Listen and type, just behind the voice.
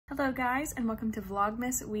Hello guys, and welcome to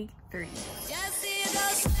Vlogmas week 3.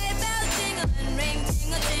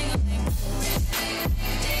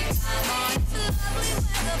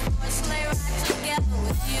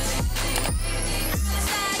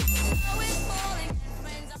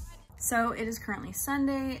 So it is currently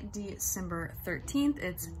Sunday, December 13th.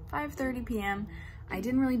 It's 5:30 p.m. I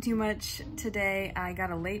didn't really do much today. I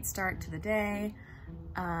got a late start to the day.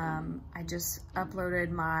 I just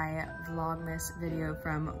uploaded my Vlogmas video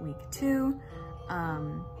from week 2,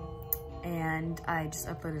 and I just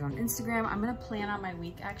uploaded on Instagram. I'm gonna plan out my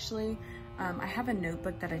week actually. I have a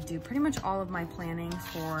notebook that I do pretty much all of my planning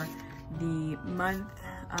for the month.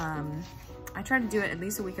 I try to do it at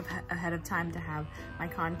least a week ahead of time to have my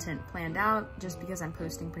content planned out, just because I'm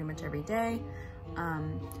posting pretty much every day.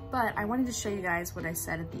 But I wanted to show you guys what I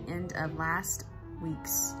said at the end of last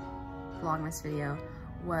week's Vlogmas video,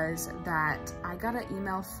 was that I got an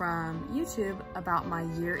email from YouTube about my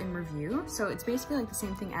year in review. So it's basically like the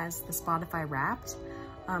same thing as the Spotify Wrapped,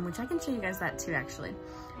 which I can show you guys that too actually.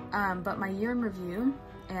 But my year in review,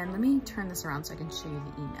 and let me turn this around so I can show you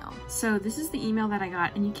the email. So this is the email that I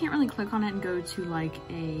got, and you can't really click on it and go to like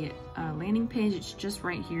a landing page. It's just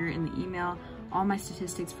right here in the email, all my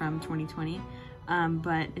statistics from 2020.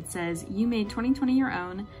 But it says, you made 2020 your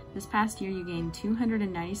own. This past year you gained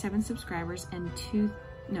 297 subscribers and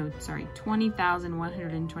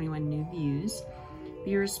 20,121 new views.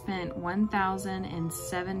 Viewers spent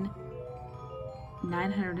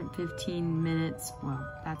 1,915 minutes, well,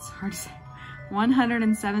 that's hard to say,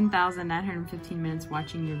 107,915 minutes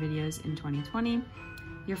watching your videos in 2020.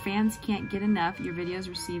 Your fans can't get enough. Your videos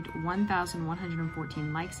received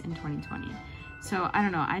 1,114 likes in 2020. So I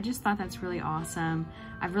don't know, I just thought that's really awesome.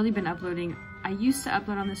 I've really been uploading. I used to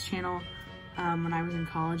upload on this channel when I was in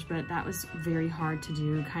college, but that was very hard to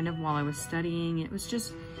do kind of while I was studying. It was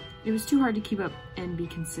too hard to keep up and be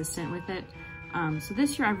consistent with it. So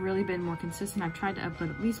this year I've really been more consistent. I've tried to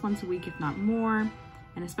upload at least once a week, if not more.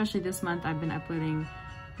 And especially this month, I've been uploading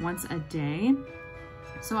once a day.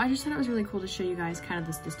 So I just thought it was really cool to show you guys kind of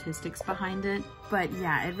the statistics behind it. But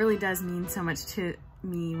yeah, it really does mean so much to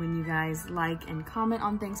me when you guys like and comment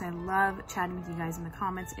on things. I love chatting with you guys in the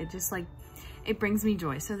comments. It just like, it brings me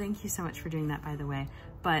joy. So thank you so much for doing that, by the way.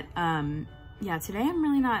 But yeah, today I'm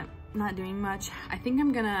really not doing much. I think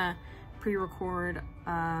I'm gonna pre-record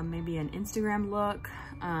maybe an Instagram look.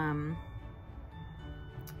 And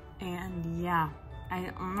yeah,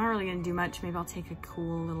 I'm not really gonna do much. Maybe I'll take a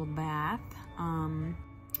cool little bath, a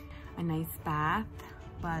nice bath,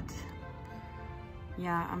 but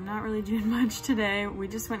yeah, I'm not really doing much today. We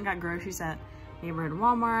just went and got groceries at neighborhood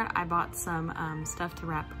Walmart. I bought some stuff to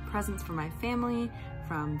wrap presents for my family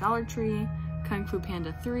from Dollar Tree. Kung Fu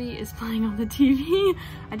Panda 3 is playing on the TV.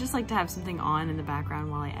 I just like to have something on in the background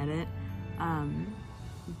while I edit.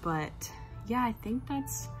 But yeah, I think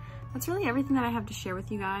that's really everything that I have to share with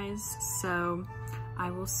you guys. So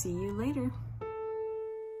I will see you later.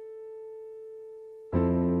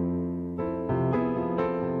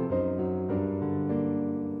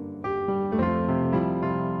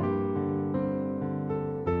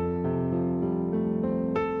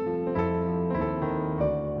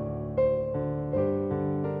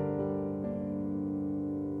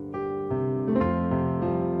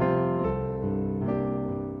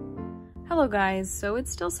 Hello guys, so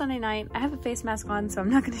it's still Sunday night. I have a face mask on, so I'm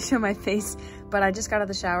not going to show my face, but I just got out of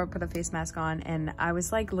the shower, put a face mask on, and I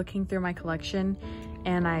was like looking through my collection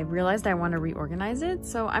and I realized I want to reorganize it.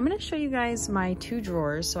 So I'm going to show you guys my 2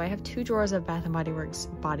 drawers. So I have 2 drawers of Bath & Body Works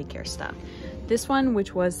body care stuff. This one,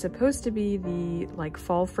 which was supposed to be the like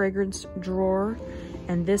fall fragrance drawer,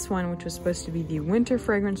 and this one, which was supposed to be the winter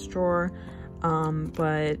fragrance drawer.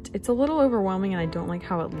 But it's a little overwhelming and I don't like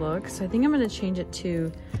how it looks. So I think I'm going to change it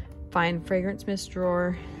to fine fragrance mist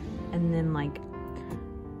drawer, and then like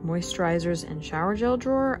moisturizers and shower gel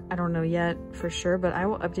drawer. I don't know yet for sure, but I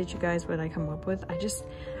will update you guys what I come up with. I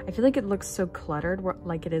feel like it looks so cluttered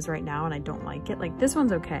like it is right now, and I don't like it. Like this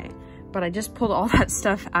one's okay, but I just pulled all that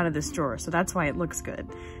stuff out of this drawer, so that's why it looks good.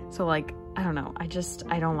 So like, I don't know, I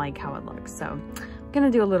don't like how it looks. So I'm gonna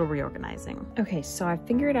do a little reorganizing. Okay, so I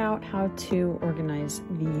figured out how to organize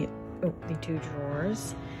the 2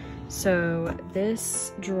 drawers. So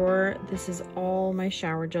this drawer, this is all my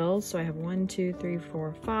shower gels. So I have 1, 2, 3,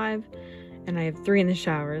 4, 5, and I have 3 in the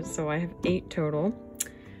showers. So I have 8 total.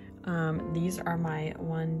 These are my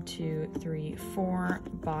 1, 2, 3, 4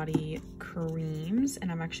 body creams. And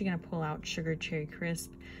I'm actually gonna pull out Sugar Cherry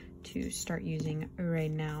Crisp to start using right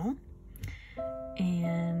now.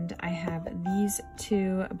 And I have these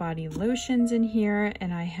 2 body lotions in here,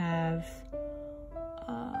 and I have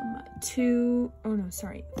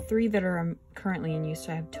three that are currently in use,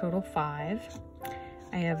 so I have total 5.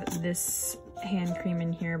 I have this hand cream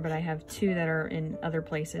in here, but I have 2 that are in other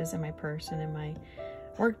places, in my purse and in my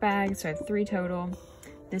work bag, so I have 3 total.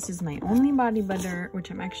 This is my only body butter, which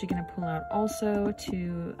I'm actually going to pull out also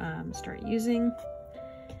to start using.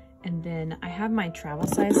 And then I have my travel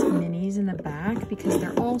size minis in the back because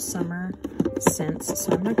they're all summer scents,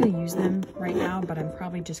 so I'm not going to use them right now, but I'm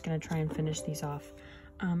probably just going to try and finish these off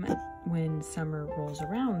when summer rolls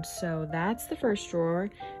around. So that's the first drawer.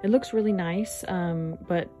 It looks really nice,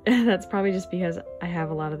 but that's probably just because I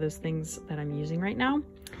have a lot of those things that I'm using right now.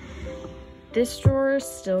 This drawer is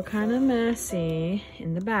still kind of messy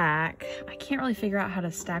in the back. I can't really figure out how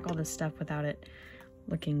to stack all this stuff without it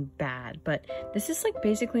looking bad, but this is like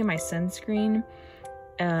basically my sunscreen.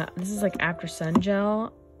 This is like after sun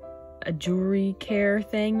gel, a jewelry care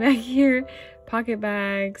thing back here, pocket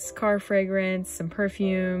bags, car fragrance, some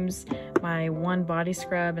perfumes, my one body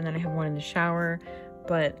scrub, and then I have one in the shower.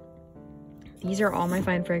 But these are all my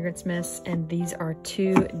fine fragrance mists, and these are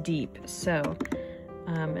 2 deep. So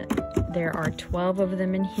there are 12 of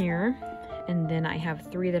them in here, and then I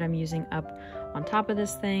have 3 that I'm using up on top of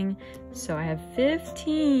this thing. So I have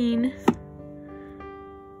 15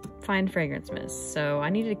 fine fragrance mists. So I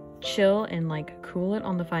need to chill and like cool it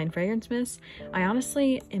on the fine fragrance mist. I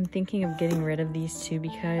honestly am thinking of getting rid of these 2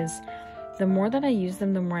 because the more that I use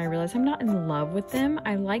them, the more I realize I'm not in love with them.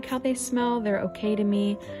 I like how they smell, they're okay to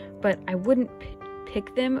me, but I wouldn't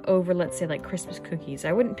pick them over, let's say, like Christmas cookies.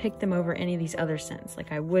 I wouldn't pick them over any of these other scents.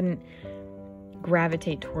 Like I wouldn't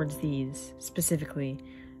gravitate towards these specifically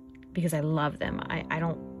because I love them. I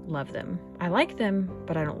don't love them. I like them,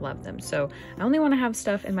 but I don't love them. So I only want to have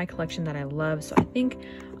stuff in my collection that I love. So I think,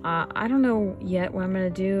 I don't know yet what I'm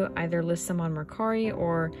going to do. Either list them on Mercari,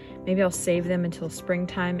 or maybe I'll save them until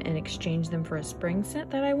springtime and exchange them for a spring scent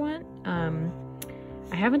that I want.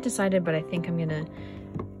 I haven't decided, but I think I'm going to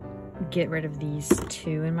get rid of these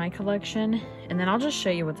 2 in my collection, and then I'll just show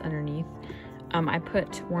you what's underneath. I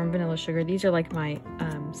put warm vanilla sugar. These are like my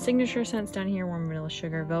signature scents down here: warm vanilla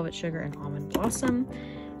sugar, velvet sugar, and almond blossom.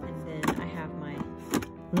 And then I have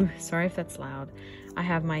my, sorry if that's loud, I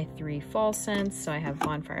have my 3 fall scents. So I have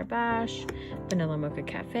Bonfire Bash, Vanilla Mocha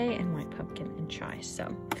Cafe, and my pumpkin and chai.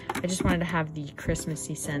 So I just wanted to have the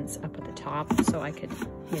Christmassy scents up at the top so I could,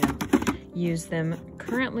 you know, use them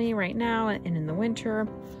currently right now and in the winter.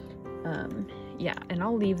 Yeah, and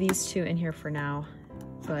I'll leave these 2 in here for now,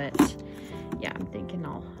 but yeah, I'm thinking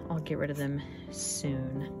I'll get rid of them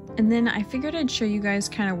soon. And then I figured I'd show you guys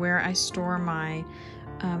kind of where I store my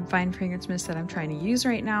fine fragrance mist that I'm trying to use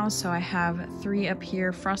right now. So I have 3 up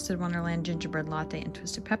here: Frosted Wonderland, Gingerbread Latte, and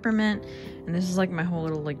Twisted Peppermint. And this is like my whole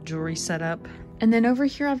little like jewelry setup. And then over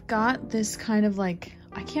here I've got this kind of like,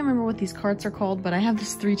 I can't remember what these carts are called, but I have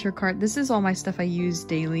this 3-tier cart. This is all my stuff I use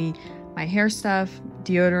daily. My hair stuff,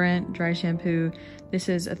 deodorant, dry shampoo. This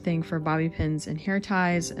is a thing for bobby pins and hair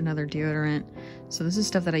ties, another deodorant. So this is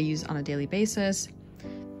stuff that I use on a daily basis.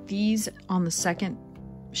 These on the second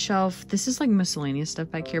shelf, this is like miscellaneous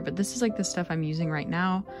stuff back here, but this is like the stuff I'm using right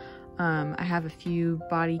now. I have a few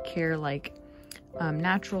body care, like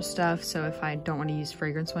natural stuff. So if I don't want to use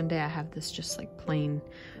fragrance one day, I have this just like plain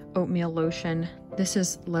oatmeal lotion. This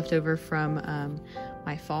is leftover from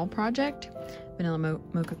my fall project, Vanilla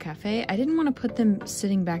Mocha Cafe. I didn't want to put them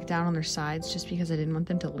sitting back down on their sides just because I didn't want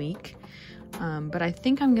them to leak. But I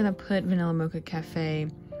think I'm gonna put Vanilla Mocha Cafe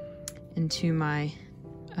into my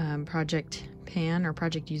project pan, or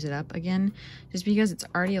project use it up again, just because it's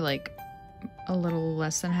already like a little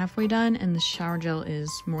less than halfway done, and the shower gel is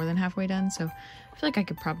more than halfway done, so I feel like I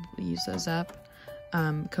could probably use those up.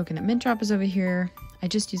 Coconut mint drop is over here. I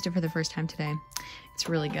just used it for the first time today. It's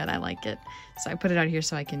really good. I like it. So I put it out here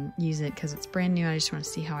so I can use it because it's brand new. I just want to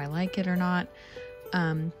see how I like it or not.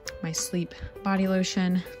 My Sleep body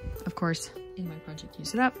lotion, of course, in my project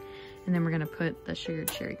use it up. And then we're going to put the Sugar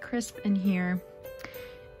Cherry Crisp in here.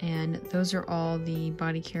 And those are all the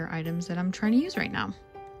body care items that I'm trying to use right now.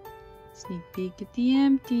 Sneak peek at the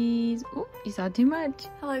empties. Oh, you saw too much.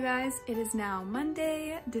 Hello guys, it is now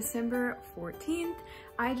Monday, December 14th.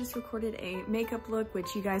 I just recorded a makeup look,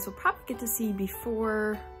 which you guys will probably get to see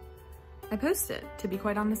before I post it. To be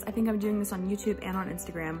quite honest, I think I'm doing this on YouTube and on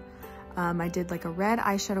Instagram. I did like a red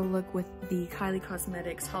eyeshadow look with the Kylie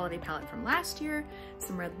Cosmetics holiday palette from last year,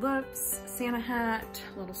 some red lips, Santa hat,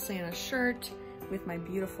 little Santa shirt with my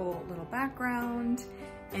beautiful little background,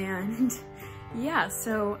 and yeah,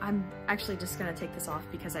 so I'm actually just gonna take this off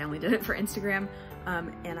because I only did it for Instagram,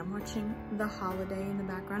 and I'm watching The Holiday in the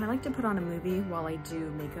background. I like to put on a movie while I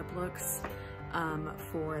do makeup looks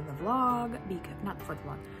for the vlog, not for the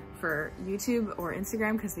vlog, for YouTube or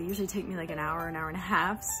Instagram because they usually take me like an hour and a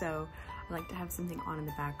half. So I like to have something on in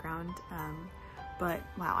the background. But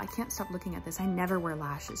wow, I can't stop looking at this. I never wear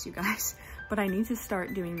lashes, you guys, but I need to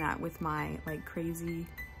start doing that with my like crazy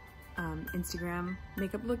Instagram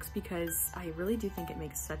makeup looks because I really do think it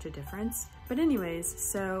makes such a difference. But anyways,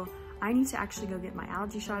 so I need to actually go get my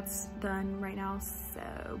allergy shots done right now.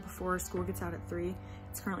 So before school gets out at 3,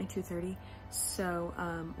 it's currently 2:30. So,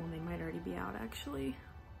 well, they might already be out actually,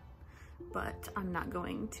 but I'm not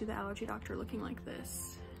going to the allergy doctor looking like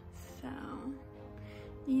this. So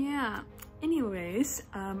yeah, anyways,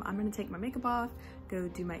 I'm gonna take my makeup off, go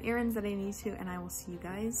do my errands that I need to, and I will see you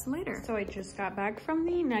guys later. So I just got back from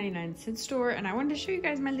the 99-cent store and I wanted to show you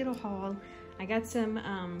guys my little haul. I got some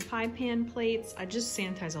pie pan plates. I just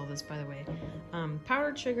sanitized all this, by the way.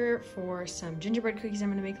 Powdered sugar for some gingerbread cookies I'm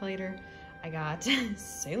gonna make later. I got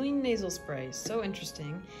saline nasal spray, so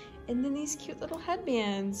interesting. And then these cute little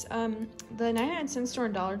headbands. The 99-cent store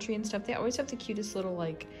and Dollar Tree and stuff, they always have the cutest little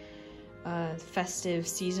like festive,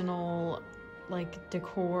 seasonal, like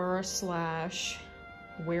decor slash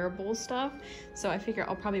wearable stuff. So I figure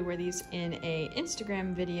I'll probably wear these in a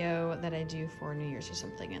Instagram video that I do for New Year's or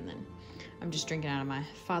something. And then I'm just drinking out of my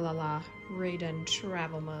Fa La La Raiden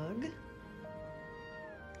travel mug.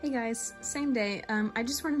 Hey guys, same day. I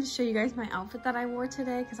just wanted to show you guys my outfit that I wore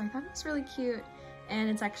today because I thought it was really cute. And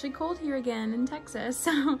it's actually cold here again in Texas,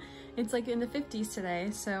 so it's like in the 50s today.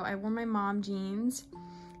 So I wore my mom jeans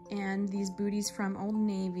and these booties from Old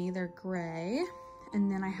Navy. They're gray.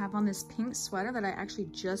 And then I have on this pink sweater that I actually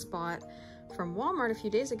just bought from Walmart a few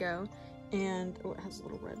days ago. And oh, it has a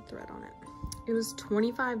little red thread on it. It was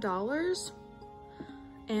 $25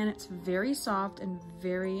 and it's very soft and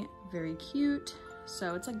very, very cute.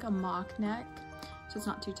 So it's like a mock neck, so it's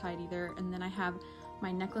not too tight either. And then I have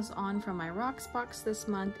my necklace on from my Rocks box this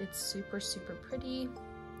month. It's super, super pretty.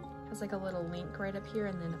 It has like a little link right up here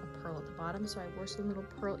and then a pearl at the bottom. So I wore some little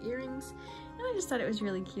pearl earrings and I just thought it was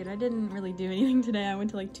really cute. I didn't really do anything today. I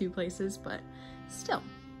went to like 2 places, but still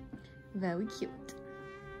very cute.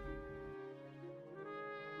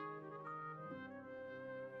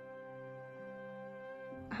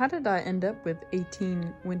 How did I end up with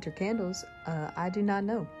 18 winter candles? I do not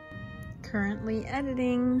know. Currently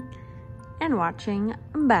editing and watching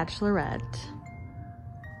Bachelorette,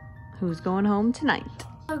 who's going home tonight.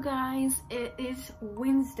 Hello guys, it is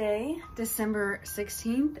Wednesday, December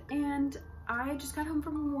 16th, and I just got home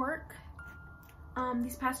from work.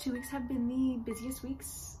 These past 2 weeks have been the busiest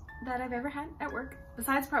weeks that I've ever had at work,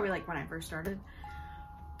 besides probably like when I first started.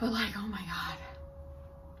 But like, oh my God.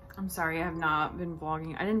 I'm sorry, I have not been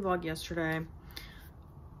vlogging. I didn't vlog yesterday.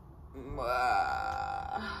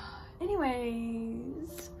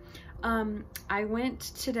 Anyways, I went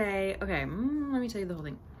today. Okay, let me tell you the whole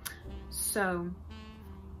thing. So,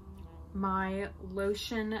 my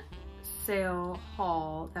lotion sale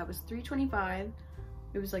haul, that was $3.25.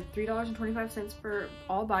 It was like $3.25 for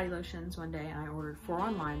all body lotions one day, and I ordered 4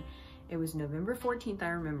 online. It was November 14th, I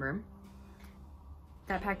remember.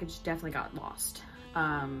 That package definitely got lost.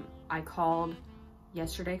 I called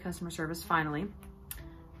yesterday, customer service, finally.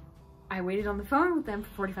 I waited on the phone with them for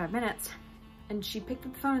 45 minutes and she picked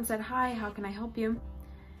up the phone and said, "Hi, how can I help you?"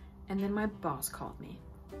 And then my boss called me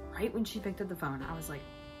right when she picked up the phone. I was like,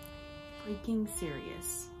 freaking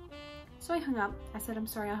serious. So I hung up. I said, "I'm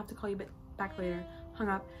sorry, I'll have to call you back later." Hung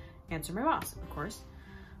up, answered my boss, of course.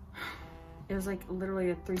 It was like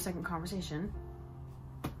literally a 3-second conversation.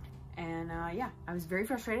 And yeah, I was very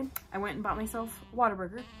frustrated. I went and bought myself a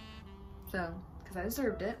Whataburger, so, because I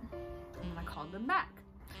deserved it, and I called them back.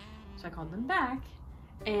 So I called them back,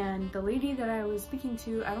 and the lady that I was speaking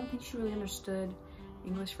to, I don't think she really understood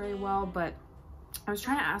English very well, but I was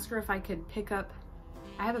trying to ask her if I could pick up,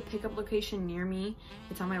 I have a pickup location near me.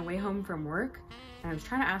 It's on my way home from work, and I was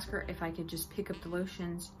trying to ask her if I could just pick up the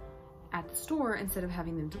lotions at the store instead of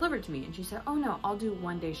having them delivered to me. And she said, "Oh no, I'll do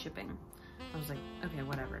 1-day shipping." I was like, okay,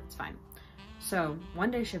 whatever, it's fine. So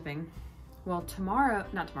 1-day shipping. Well, not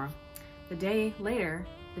tomorrow, the day later,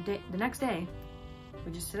 the next day,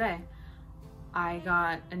 which is today, I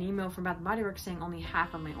got an email from Bath & Body Works saying only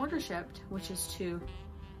half of my order shipped, which is 2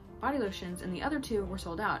 body lotions, and the other 2 were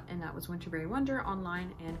sold out, and that was Winterberry Wonder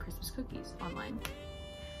online and Christmas Cookies online.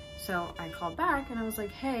 So I called back and I was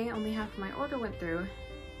like, "Hey, only half of my order went through."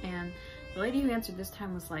 And the lady who answered this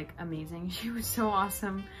time was like amazing. She was so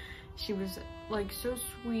awesome. She was like so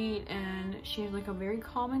sweet, and she had like a very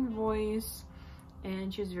calming voice,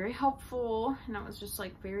 and she was very helpful, and I was just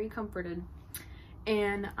like very comforted.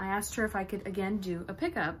 And I asked her if I could again do a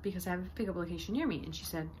pickup because I have a pickup location near me, and she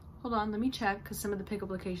said, "Hold on, let me check," because some of the pickup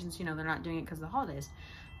locations, you know, they're not doing it because of the holidays.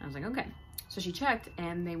 I was like, okay. So she checked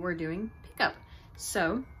and they were doing pickup.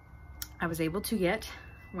 So I was able to get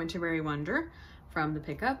Winterberry Wonder from the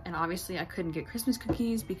pickup, and obviously I couldn't get Christmas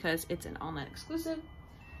cookies because it's an all-night exclusive.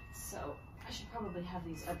 So I should probably have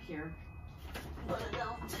these up here, but I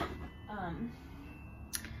don't.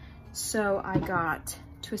 So I got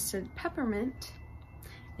Twisted Peppermint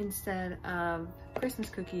instead of Christmas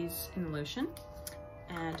cookies in the lotion.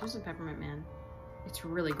 And Twisted Peppermint, man, it's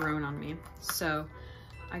really grown on me. So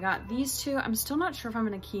I got these two. I'm still not sure if I'm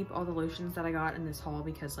gonna keep all the lotions that I got in this haul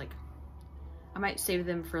because like I might save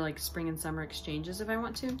them for like spring and summer exchanges if I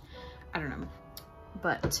want to. I don't know.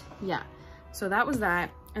 But yeah, so that was that.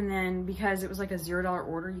 And then because it was like a $0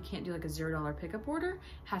 order, you can't do like a $0 pickup order. It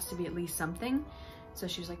has to be at least something. So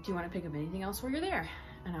she was like, do you want to pick up anything else while you're there?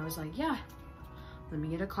 And I was like, yeah, let me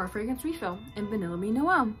get a car fragrance refill and Vanilla Me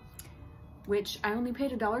Noel, which I only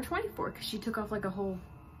paid $1.20 for because she took off like a whole,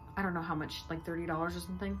 I don't know how much, like $30 or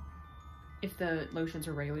something, if the lotions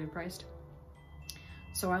are regularly priced.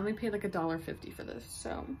 So I only paid like $1.50 for this.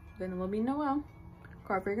 So Vanilla Me Noel,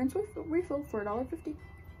 car fragrance refill for $1.50.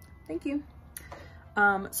 Thank you.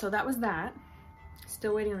 So that was that.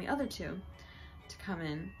 Still waiting on the other two to come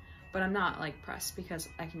in, but I'm not like pressed because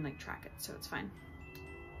I can like track it, so it's fine.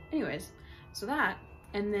 Anyways, so that,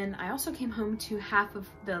 and then I also came home to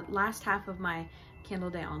the last half of my Candle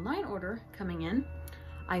Day online order coming in.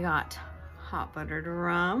 I got hot buttered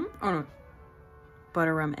rum. Oh no,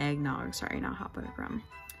 butter rum eggnog. Sorry, not hot buttered rum.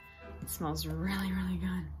 It smells really, really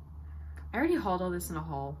good. I already hauled all this in a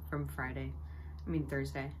haul from Thursday.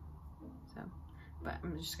 So, but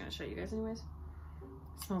I'm just gonna show you guys anyways.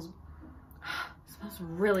 It smells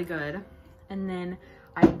really good. And then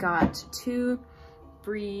I got 2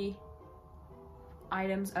 free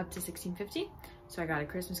items up to $16.50. So I got a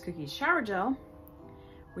Christmas cookies shower gel,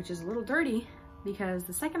 which is a little dirty because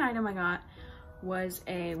the second item I got was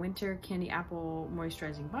a winter candy apple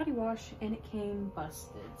moisturizing body wash and it came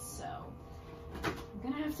busted. So I'm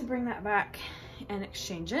gonna have to bring that back and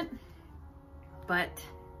exchange it, but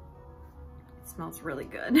it smells really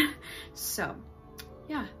good. So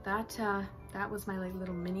yeah, that was my like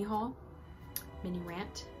little mini haul, mini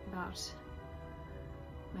rant about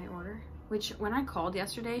my order, which when I called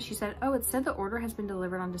yesterday, she said, oh, it said the order has been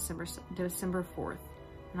delivered on December 4th.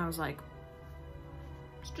 And I was like,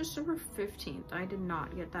 it's December 15th. I did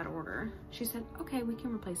not get that order. She said, okay, we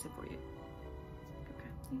can replace it for you. Okay,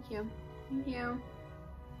 thank you. Thank you.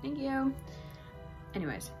 Thank you.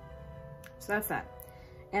 Anyways, so that's that.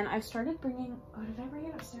 And I started bringing, oh, did I bring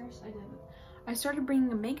it upstairs? I didn't. I started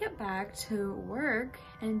bringing a makeup bag to work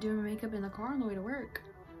and doing my makeup in the car on the way to work.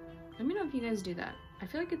 Let me know if you guys do that. I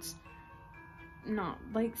feel like it's not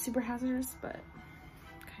like super hazardous, but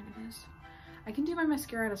kind of is. I can do my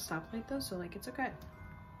mascara at a stoplight though, so like it's okay.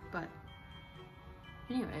 But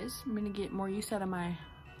anyways, I'm gonna get more use out of my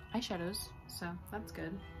eyeshadows, so that's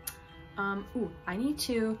good. Ooh, I need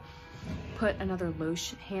to put another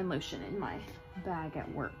hand lotion in my bag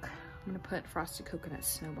at work. I'm gonna put Frosted Coconut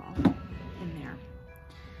Snowball in there.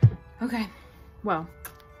 Okay, well,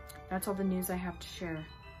 that's all the news I have to share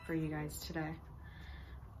for you guys today.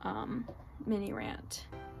 Mini rant.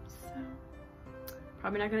 So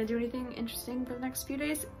probably not gonna do anything interesting for the next few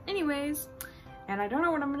days anyways. And I don't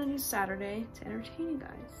know what I'm gonna do Saturday to entertain you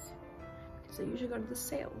guys because I usually go to the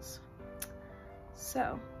sales.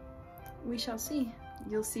 So we shall see.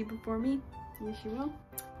 You'll see before me. Yes, you will.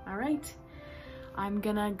 All right. I'm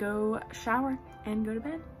gonna go shower and go to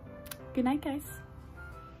bed. Good night, guys.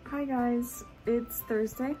 Hi, guys. It's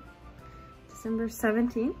Thursday, December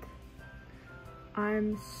 17th.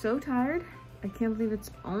 I'm so tired. I can't believe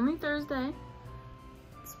it's only Thursday.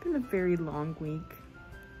 It's been a very long week.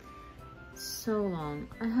 So long.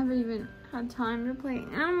 I haven't even had time to play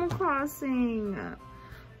Animal Crossing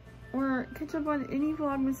or catch up on any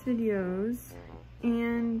Vlogmas videos.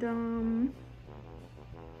 And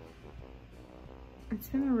it's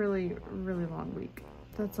been a really, really long week.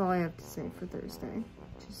 That's all I have to say for Thursday.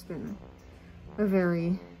 It's just been a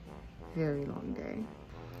very, very long day.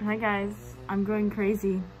 Hi guys, I'm going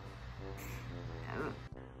crazy.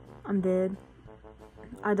 I'm dead.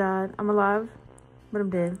 I died. I'm alive, but I'm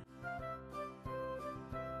dead.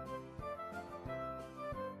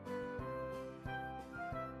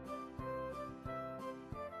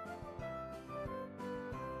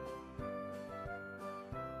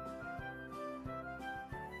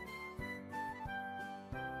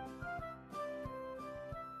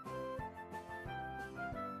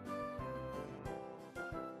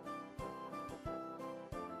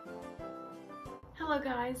 Hello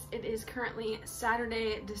guys, it is currently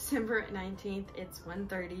Saturday, December 19th. It's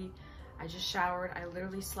 1:30. I just showered. I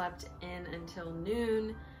literally slept in until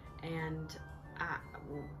noon and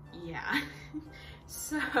yeah.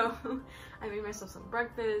 So I made myself some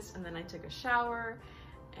breakfast and then I took a shower,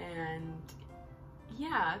 and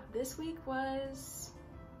yeah, this week was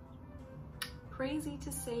crazy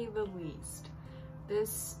to say the least.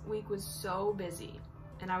 This week was so busy,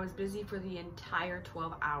 and I was busy for the entire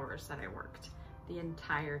 12 hours that I worked. The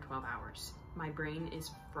entire 12 hours. My brain is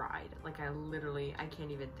fried. Like I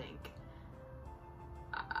can't even think.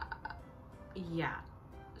 Yeah.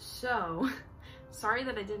 So, sorry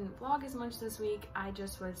that I didn't vlog as much this week. I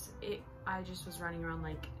just was running around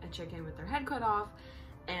like a chicken with their head cut off,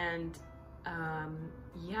 and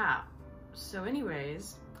yeah. So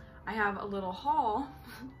anyways, I have a little haul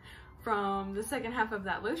from the second half of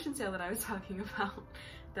that lotion sale that I was talking about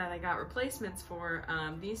that I got replacements for.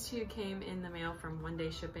 These two came in the mail from One Day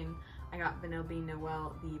Shipping. I got Vanilla Bean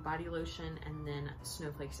Noel, the body lotion, and then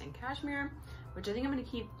Snowflakes and Cashmere, which I think I'm gonna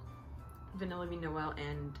keep Vanilla Bean Noel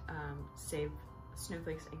and save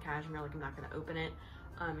Snowflakes and Cashmere. Like I'm not gonna open it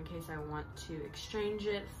in case I want to exchange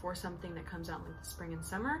it for something that comes out in like the spring and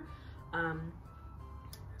summer.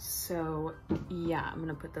 So yeah, I'm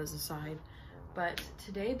gonna put those aside. But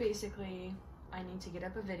today, basically, I need to get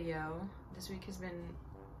up a video. This week has been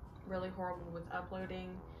really horrible with uploading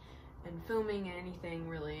and filming and anything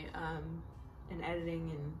really, and editing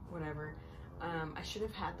and whatever. I should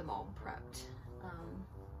have had them all prepped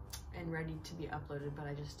and ready to be uploaded, but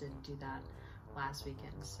I just didn't do that last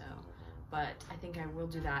weekend. So, but I think I will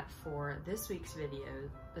do that for this week's video.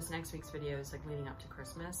 This next week's video is like leading up to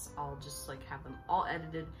Christmas. I'll just like have them all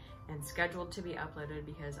edited and scheduled to be uploaded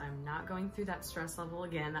because I'm not going through that stress level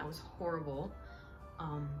again. That was horrible.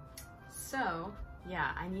 So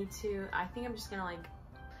yeah, I think I'm just gonna like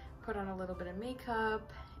put on a little bit of makeup,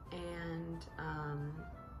 and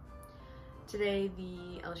today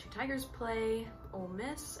the LSU Tigers play Ole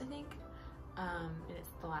Miss, I think, and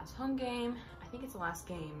it's the last home game. I think it's the last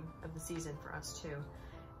game of the season for us too,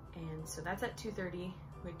 and so that's at 2:30,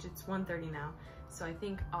 which it's 1:30 now. So I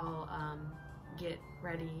think I'll get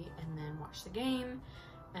ready and then watch the game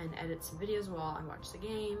and edit some videos while I watch the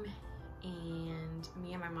game. And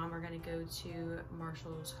me and my mom are gonna go to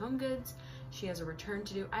Marshall's Home Goods. She has a return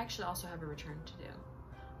to do. I actually also have a return to do.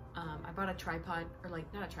 I bought a tripod, or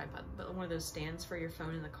like not a tripod, but one of those stands for your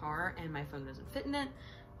phone in the car, and my phone doesn't fit in it.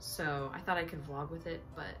 So I thought I could vlog with it,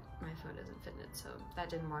 but my phone doesn't fit in it, so that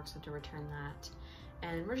didn't work, so I have to return that.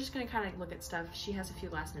 And we're just gonna kind of look at stuff. She has a few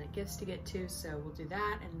last minute gifts to get to, so we'll do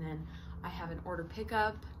that. And then I have an order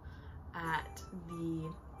pickup at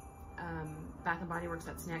the Bath & Body Works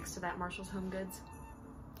that's next to that Marshall's Home Goods.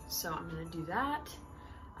 So I'm gonna do that.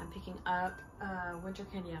 I'm picking up Winter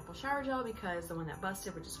Candy Apple Shower Gel because the one that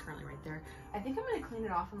busted, which is currently right there, I think I'm gonna clean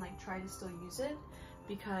it off and like try to still use it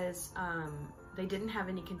because they didn't have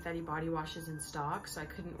any confetti body washes in stock, so I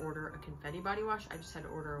couldn't order a confetti body wash. I just had to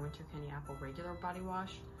order a Winter Candy Apple regular body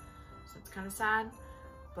wash. So it's kind of sad,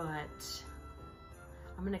 but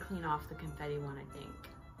I'm gonna clean off the confetti one, I think.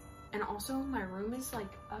 And also my room is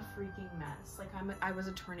like a freaking mess. Like I was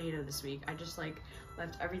a tornado this week. I just like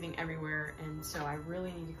left everything everywhere, and so I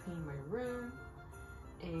really need to clean my room.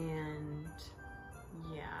 And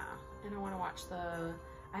yeah, and I want to watch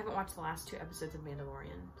I haven't watched the last 2 episodes of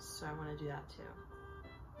Mandalorian, so I want to do that too.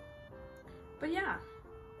 But yeah,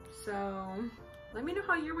 so let me know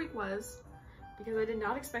how your week was, because I did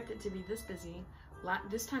not expect it to be this busy.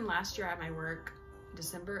 This time last year at my work,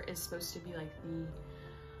 December is supposed to be like the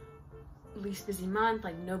least busy month.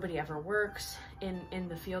 Like nobody ever works in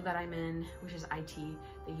the field that I'm in, which is IT.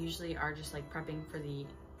 They usually are just like prepping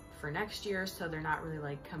for next year, so they're not really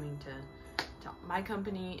like coming to my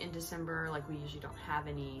company in December. Like we usually don't have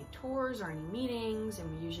any tours or any meetings, and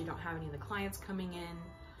we usually don't have any of the clients coming in.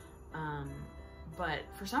 But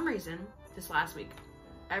for some reason this last week,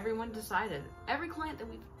 everyone decided, every client that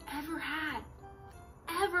we've ever had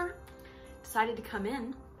decided to come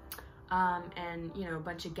in. And you know, a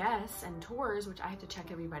bunch of guests and tours, which I have to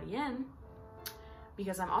check everybody in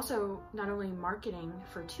because I'm also not only marketing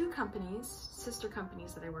for 2 companies, sister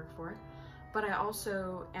companies that I work for, but I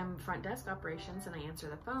also am front desk operations, and I answer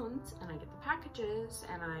the phones and I get the packages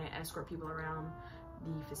and I escort people around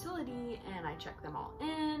the facility and I check them all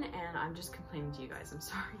in, and I'm just complaining to you guys. I'm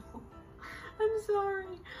sorry. I'm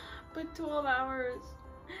sorry, but 12 hours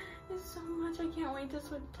is so much. I can't wait to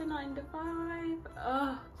switch to 9 to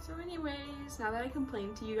 5. So anyways, now that I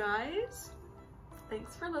complained to you guys,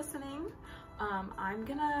 thanks for listening. I'm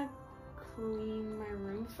gonna clean my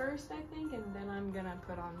room first, I think, and then I'm gonna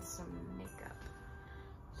put on some makeup.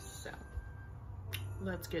 So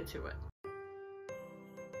let's get to it.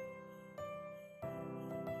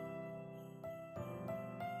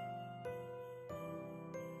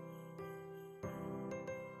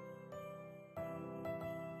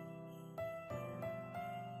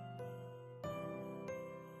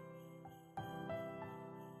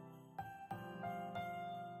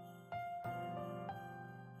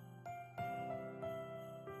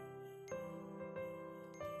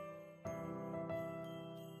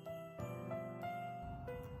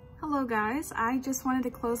 hello guys. I just wanted to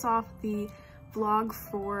close off the vlog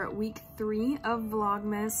for week 3 of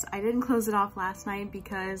Vlogmas. I didn't close it off last night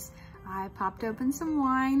because I popped open some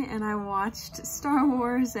wine and I watched Star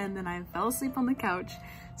Wars and then I fell asleep on the couch.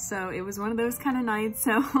 So it was one of those kind of nights,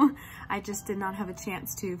 so I just did not have a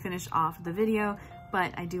chance to finish off the video.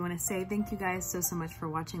 But I do want to say thank you guys so much for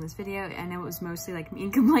watching this video. I know it was mostly like me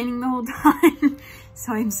complaining the whole time,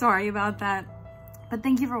 so I'm sorry about that. But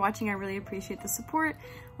thank you for watching. I really appreciate the support.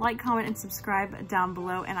 Like, comment, and subscribe down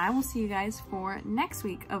below. And I will see you guys for next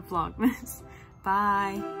week of Vlogmas.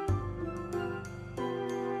 Bye.